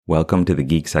Welcome to the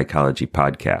Geek Psychology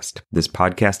Podcast. This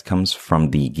podcast comes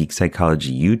from the Geek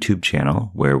Psychology YouTube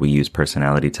channel, where we use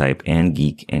personality type and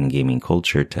geek and gaming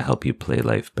culture to help you play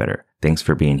life better. Thanks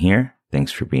for being here.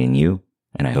 Thanks for being you.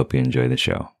 And I hope you enjoy the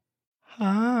show.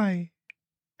 Hi.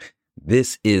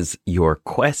 This is your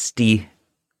QUESTY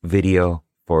video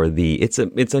for it's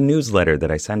a newsletter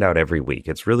that I send out every week.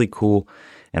 It's really cool.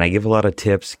 And I give a lot of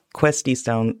tips. QUESTY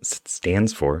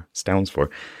stands for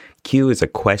Q is a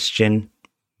question.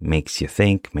 Makes you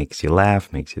think, makes you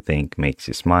laugh, makes you think, makes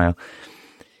you smile.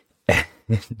 And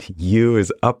U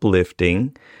is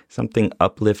uplifting, something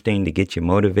uplifting to get you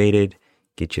motivated,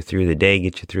 get you through the day,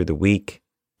 get you through the week,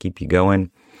 keep you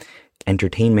going.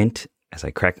 Entertainment, as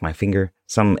I crack my finger,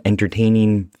 some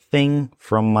entertaining thing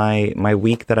from my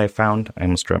week that I found. I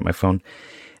almost dropped my phone.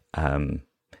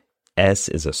 S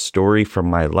is a story from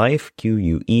my life,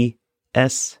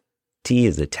 QUES. T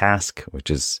is a task, which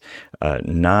is a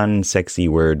non-sexy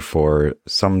word for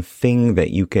something that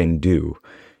you can do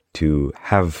to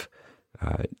have,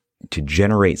 to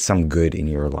generate some good in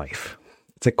your life.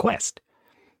 It's a quest,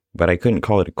 but I couldn't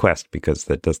call it a quest because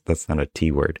that's not a T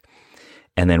word.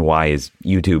 And then Y is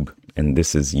YouTube, and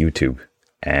this is YouTube.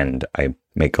 And I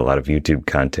make a lot of YouTube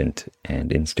content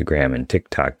and Instagram and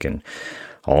TikTok and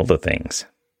all the things.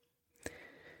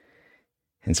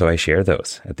 And so I share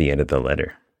those at the end of the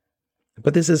letter.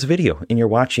 But this is video, and you're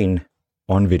watching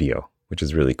on video, which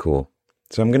is really cool.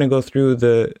 So I'm going to go through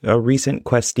a recent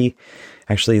QUESTY,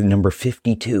 actually number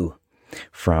 52,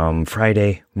 from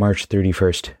Friday, March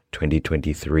 31st,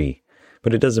 2023.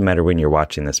 But it doesn't matter when you're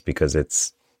watching this because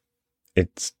it's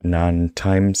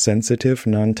non-time sensitive,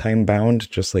 non-time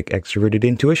bound, just like extroverted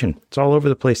intuition. It's all over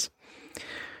the place.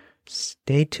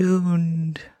 Stay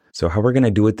tuned. So how we're going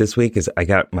to do it this week is I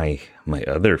got my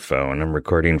other phone. I'm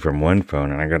recording from one phone,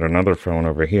 and I got another phone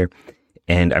over here.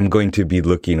 And I'm going to be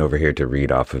looking over here to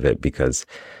read off of it because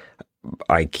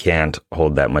I can't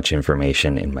hold that much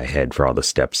information in my head for all the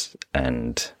steps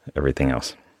and everything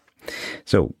else.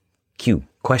 So, Q,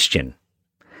 question.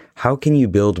 How can you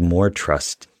build more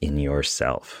trust in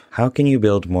yourself? How can you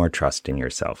build more trust in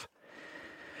yourself?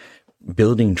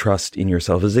 Building trust in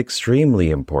yourself is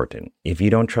extremely important. If you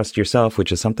don't trust yourself,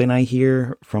 which is something I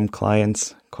hear from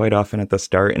clients quite often at the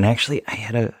start, and actually I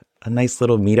had a nice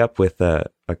little meetup with a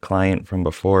client from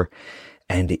before,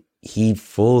 and he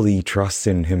fully trusts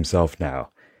in himself now.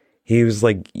 He was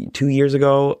like, 2 years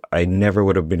ago, I never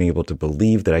would have been able to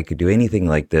believe that I could do anything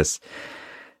like this.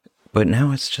 But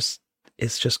now it's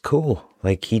just cool.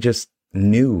 Like he just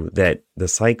knew that the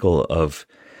cycle of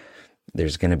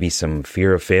there's going to be some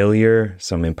fear of failure,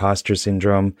 some imposter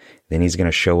syndrome. Then he's going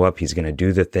to show up. He's going to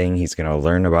do the thing. He's going to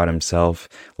learn about himself,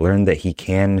 learn that he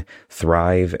can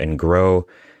thrive and grow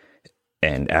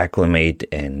and acclimate,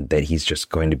 and that he's just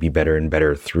going to be better and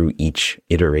better through each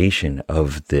iteration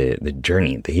of the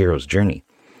journey, the hero's journey.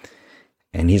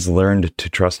 And he's learned to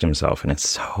trust himself, and it's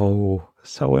so,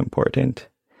 so important.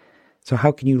 So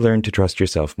how can you learn to trust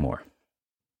yourself more?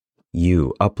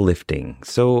 You, uplifting.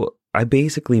 So I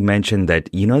basically mentioned that,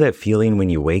 you know, that feeling when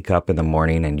you wake up in the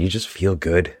morning and you just feel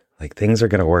good, like things are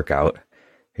going to work out.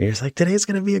 You're just like, today's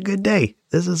going to be a good day.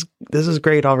 This is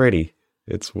great already.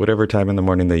 It's whatever time in the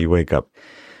morning that you wake up,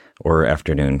 or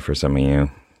afternoon for some of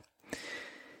you.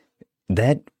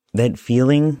 That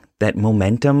feeling, that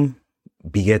momentum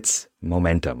begets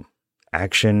momentum.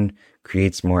 Action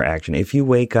creates more action. If you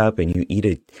wake up and you eat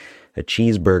a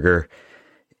cheeseburger,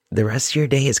 the rest of your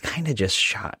day is kind of just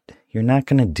shot. You're not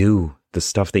going to do the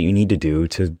stuff that you need to do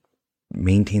to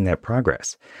maintain that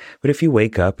progress. But if you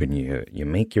wake up and you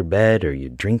make your bed, or you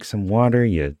drink some water,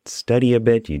 you study a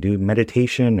bit, you do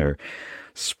meditation or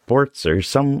sports or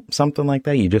something like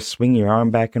that, you just swing your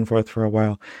arm back and forth for a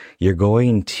while, you're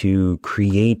going to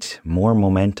create more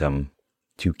momentum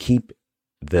to keep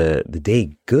the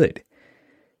day good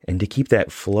and to keep that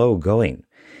flow going.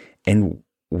 And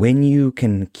when you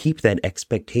can keep that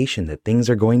expectation that things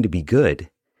are going to be good,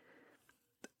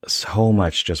 so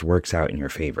much just works out in your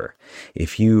favor.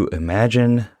 If you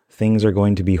imagine things are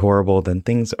going to be horrible, then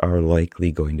things are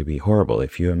likely going to be horrible.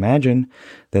 If you imagine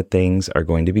that things are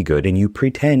going to be good and you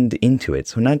pretend into it,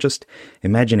 so not just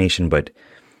imagination, but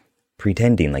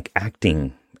pretending, like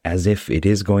acting as if it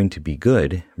is going to be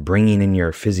good, bringing in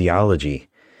your physiology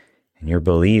and your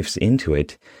beliefs into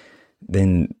it,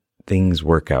 then things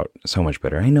work out so much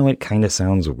better. I know it kind of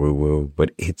sounds woo-woo,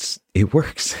 but it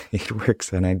works. It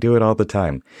works, and I do it all the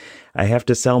time. I have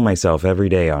to sell myself every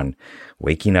day on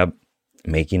waking up,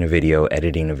 making a video,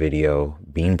 editing a video,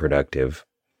 being productive.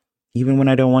 Even when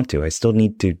I don't want to, I still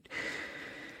need to,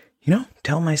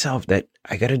 tell myself that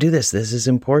I got to do this. This is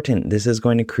important. This is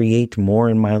going to create more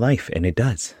in my life, and it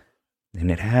does. And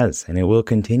it has, and it will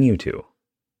continue to.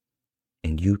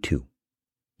 And you too.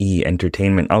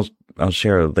 Entertainment. I'll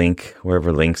share a link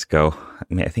wherever links go.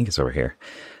 I think it's over here.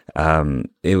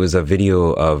 It was a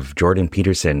video of Jordan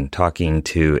Peterson talking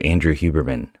to Andrew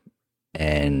Huberman,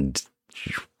 and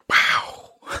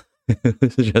wow,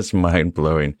 it's just mind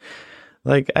blowing.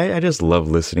 Like, I just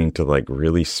love listening to like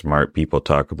really smart people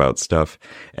talk about stuff,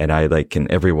 and I like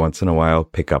can every once in a while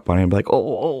pick up on it and be like,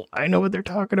 oh, I know what they're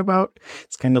talking about.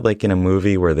 It's kind of like in a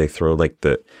movie where they throw like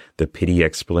the pity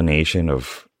explanation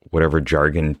of whatever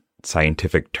jargon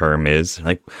scientific term is.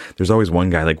 Like, there's always one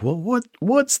guy like, well,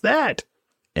 what's that?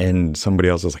 And somebody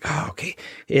else is like, oh, okay,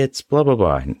 it's blah, blah,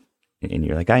 blah. And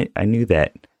you're like, I knew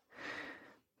that.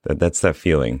 That's that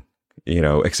feeling,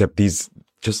 except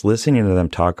just listening to them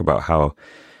talk about how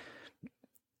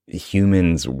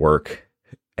humans work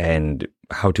and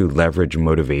how to leverage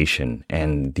motivation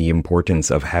and the importance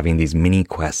of having these mini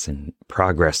quests and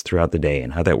progress throughout the day,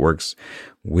 and how that works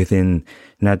within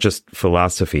not just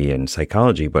philosophy and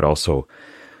psychology, but also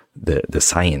the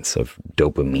science of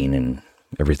dopamine and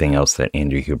everything else that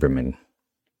Andrew Huberman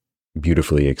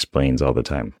beautifully explains all the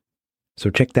time. So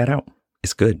check that out.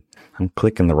 It's good. I'm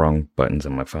clicking the wrong buttons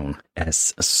on my phone.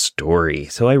 As a story.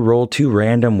 So I roll 2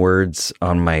 random words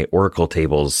on my Oracle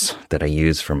tables that I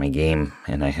use for my game.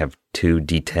 And I have 2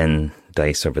 D10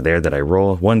 dice over there that I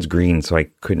roll. One's green, so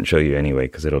I couldn't show you anyway,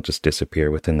 because it'll just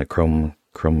disappear within the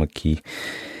chroma key.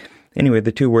 Anyway,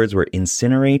 the 2 words were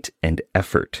incinerate and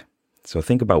effort. So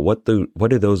think about what do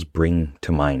those bring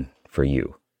to mind for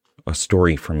you? A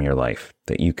story from your life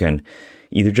that you can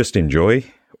either just enjoy,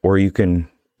 or you can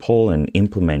pull and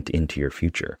implement into your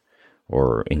future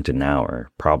or into now, or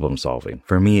problem solving.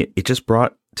 For me, it just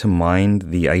brought to mind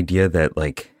the idea that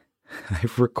like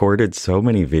I've recorded so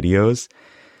many videos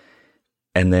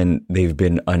and then they've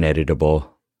been uneditable.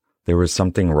 There was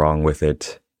something wrong with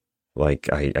it. Like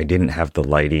I didn't have the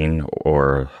lighting,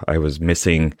 or I was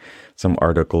missing some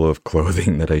article of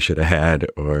clothing that I should have had,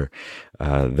 or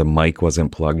the mic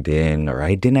wasn't plugged in, or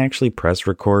I didn't actually press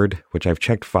record, which I've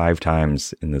checked 5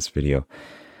 times in this video.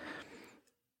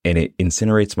 And it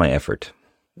incinerates my effort.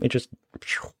 It just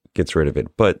gets rid of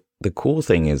it. But the cool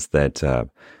thing is that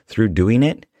through doing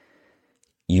it,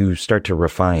 you start to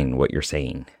refine what you're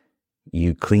saying.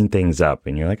 You clean things up,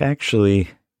 and you're like, actually,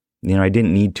 I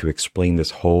didn't need to explain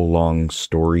this whole long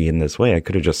story in this way. I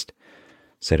could have just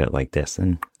said it like this.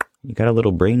 And you got a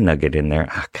little brain nugget in there.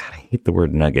 Oh, God, I hate the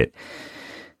word nugget.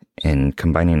 And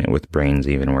combining it with brain's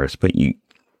even worse. But you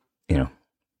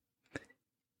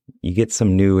get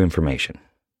some new information.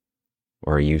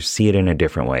 Or you see it in a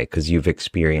different way because you've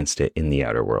experienced it in the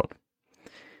outer world.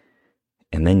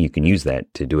 And then you can use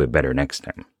that to do it better next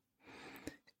time.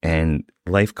 And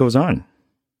life goes on,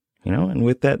 and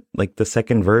with that, like the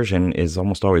second version is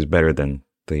almost always better than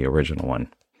the original one.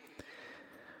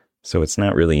 So it's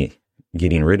not really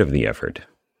getting rid of the effort.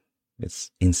 It's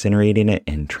incinerating it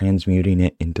and transmuting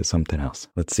it into something else.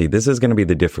 Let's see, this is going to be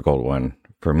the difficult one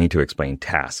for me to explain.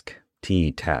 Task.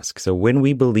 Task. So when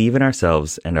we believe in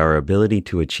ourselves and our ability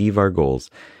to achieve our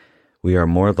goals, we are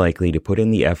more likely to put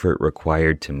in the effort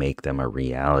required to make them a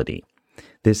reality.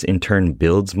 This in turn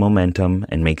builds momentum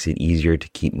and makes it easier to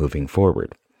keep moving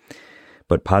forward.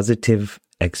 But positive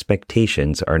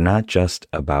expectations are not just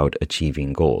about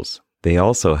achieving goals. They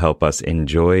also help us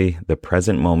enjoy the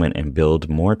present moment and build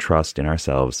more trust in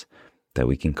ourselves that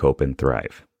we can cope and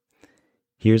thrive.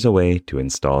 Here's a way to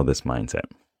install this mindset.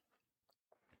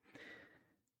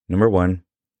 Number 1,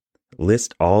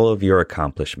 list all of your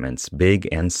accomplishments, big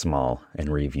and small, and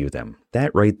review them.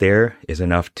 That right there is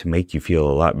enough to make you feel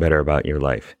a lot better about your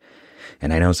life.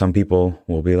 And I know some people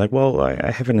will be like, well,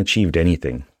 I haven't achieved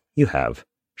anything. You have.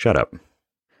 Shut up.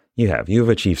 You have. You've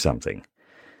achieved something.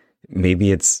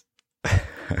 Maybe it's,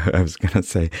 I was going to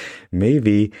say,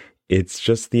 maybe it's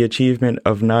just the achievement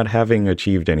of not having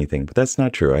achieved anything. But that's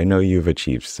not true. I know you've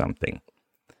achieved something.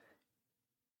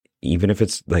 Even if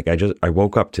it's like I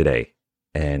woke up today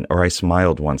or I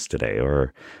smiled once today,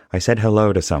 or I said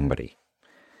hello to somebody,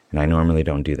 and I normally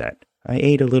don't do that. I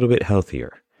ate a little bit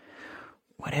healthier.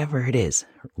 Whatever it is,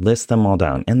 list them all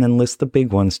down, and then list the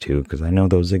big ones too, because I know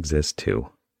those exist too.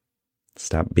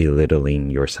 Stop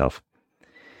belittling yourself.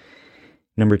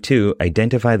 Number 2,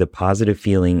 identify the positive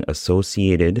feeling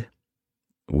associated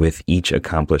with each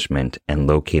accomplishment and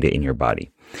locate it in your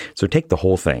body. So take the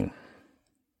whole thing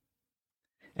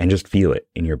and just feel it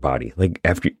in your body. Like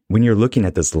when you're looking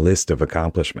at this list of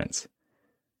accomplishments,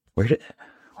 what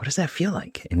does that feel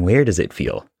like? And where does it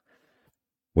feel?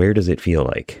 Where does it feel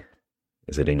like?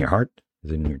 Is it in your heart?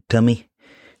 Is it in your tummy?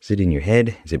 Is it in your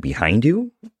head? Is it behind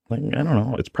you? Like, I don't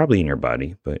know. It's probably in your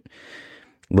body, but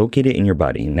Locate it in your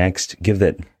body. Next, give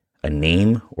that a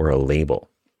name or a label.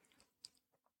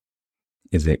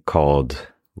 Is it called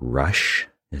rush?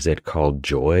 Is it called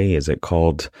joy? Is it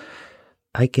called,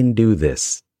 I can do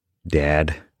this,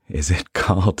 Dad? Is it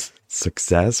called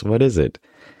success? What is it?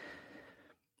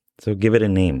 So give it a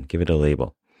name, give it a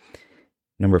label.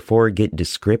 Number 4, get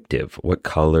descriptive. What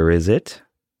color is it?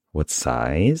 What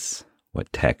size?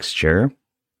 What texture?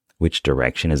 Which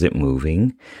direction is it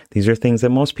moving? These are things that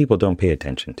most people don't pay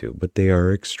attention to, but they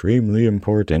are extremely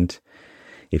important.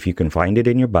 If you can find it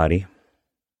in your body,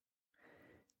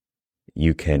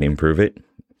 you can improve it.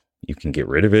 You can get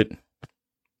rid of it.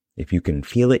 If you can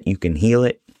feel it, you can heal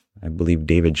it. I believe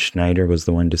David Schneider was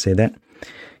the one to say that.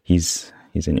 He's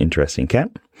an interesting cat.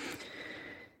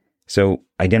 So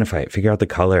identify it. Figure out the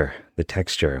color, the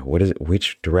texture. What is it?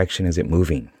 Which direction is it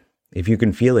moving? If you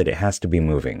can feel it, it has to be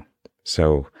moving.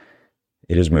 So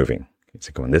it is moving. Is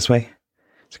it going this way?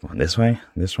 Is it going this way?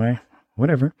 This way?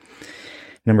 Whatever.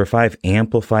 Number 5,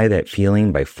 amplify that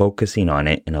feeling by focusing on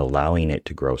it and allowing it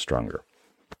to grow stronger.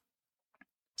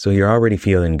 So you're already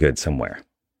feeling good somewhere.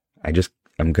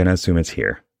 I'm going to assume it's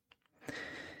here.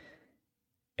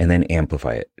 And then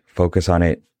amplify it. Focus on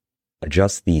it.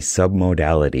 Adjust the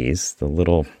submodalities, the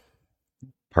little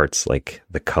parts like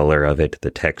the color of it, the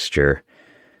texture,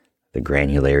 the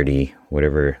granularity,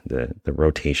 whatever, the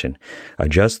rotation.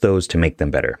 Adjust those to make them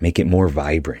better. Make it more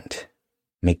vibrant.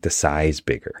 Make the size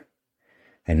bigger.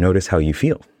 And notice how you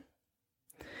feel.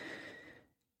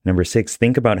 Number 6,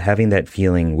 think about having that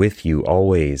feeling with you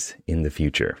always in the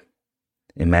future.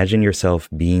 Imagine yourself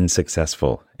being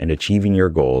successful and achieving your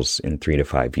goals in 3 to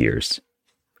 5 years,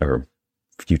 or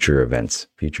future events,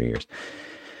 future years.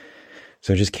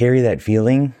 So just carry that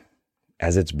feeling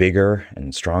as it's bigger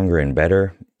and stronger and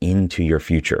better into your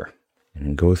future,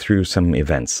 and go through some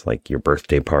events like your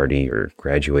birthday party or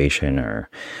graduation or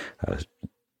a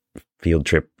field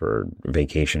trip or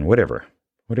vacation, whatever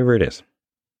it is.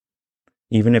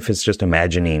 Even if it's just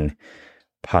imagining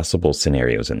possible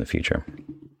scenarios in the future.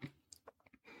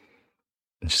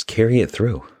 Just carry it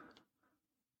through.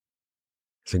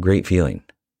 It's a great feeling.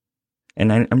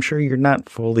 And I'm sure you're not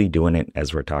fully doing it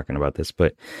as we're talking about this,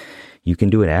 but you can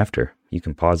do it after. You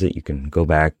can pause it. You can go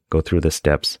back, go through the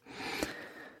steps.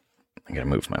 I got to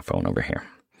move my phone over here.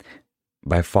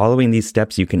 By following these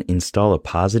steps, you can install a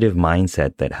positive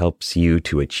mindset that helps you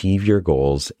to achieve your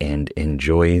goals and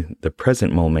enjoy the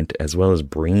present moment, as well as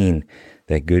bringing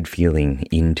that good feeling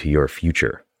into your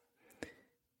future.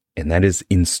 And that is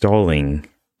installing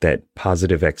that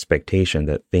positive expectation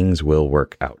that things will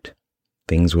work out.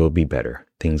 Things will be better.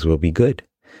 Things will be good.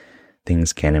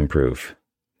 Things can improve.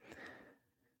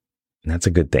 And that's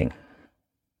a good thing.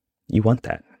 You want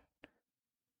that.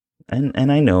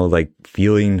 And I know, like,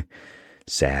 feeling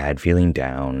sad, feeling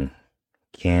down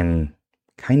can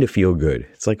kind of feel good.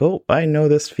 It's like, oh, I know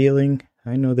this feeling.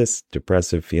 I know this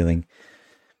depressive feeling.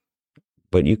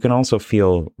 But you can also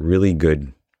feel really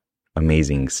good,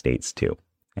 amazing states too.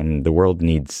 And the world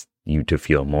needs you to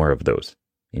feel more of those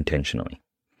intentionally.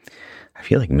 I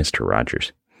feel like Mr.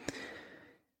 Rogers.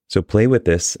 So play with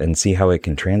this and see how it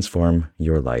can transform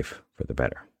your life for the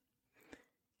better.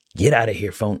 Get out of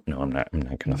here, phone. No, I'm not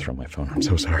going to throw my phone. I'm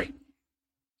so sorry.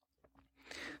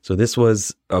 So this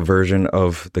was a version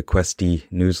of the QUESTY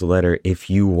newsletter. If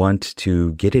you want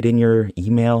to get it in your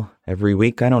email every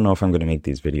week, I don't know if I'm going to make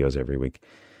these videos every week,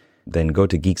 then go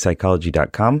to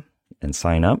geekpsychology.com and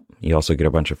sign up. You also get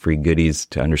a bunch of free goodies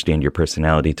to understand your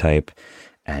personality type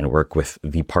and work with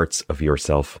the parts of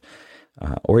yourself.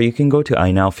 Or you can go to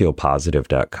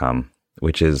inowfeelpositive.com,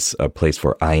 which is a place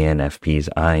for INFPs.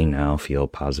 I now feel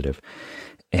positive.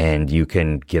 And you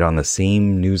can get on the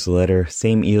same newsletter,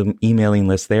 same emailing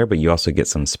list there, but you also get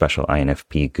some special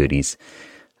INFP goodies,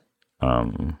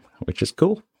 which is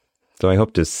cool. So I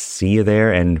hope to see you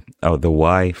there. And the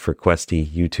Y for QUESTY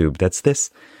YouTube, that's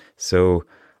this. So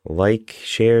like,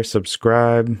 share,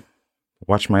 subscribe,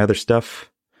 watch my other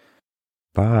stuff.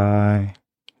 Bye.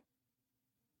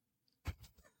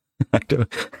 I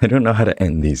don't know how to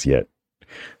end these yet.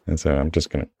 And so I'm just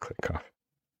going to click off.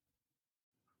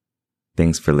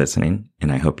 Thanks for listening,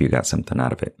 and I hope you got something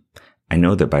out of it. I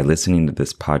know that by listening to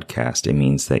this podcast, it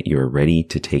means that you're ready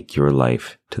to take your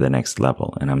life to the next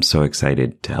level, and I'm so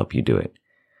excited to help you do it.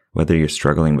 Whether you're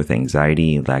struggling with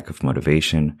anxiety, lack of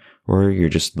motivation, or you're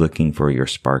just looking for your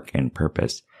spark and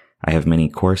purpose, I have many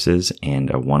courses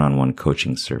and a one-on-one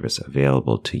coaching service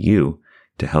available to you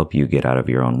to help you get out of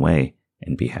your own way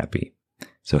and be happy.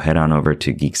 So head on over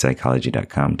to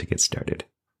geekpsychology.com to get started.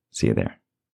 See you there.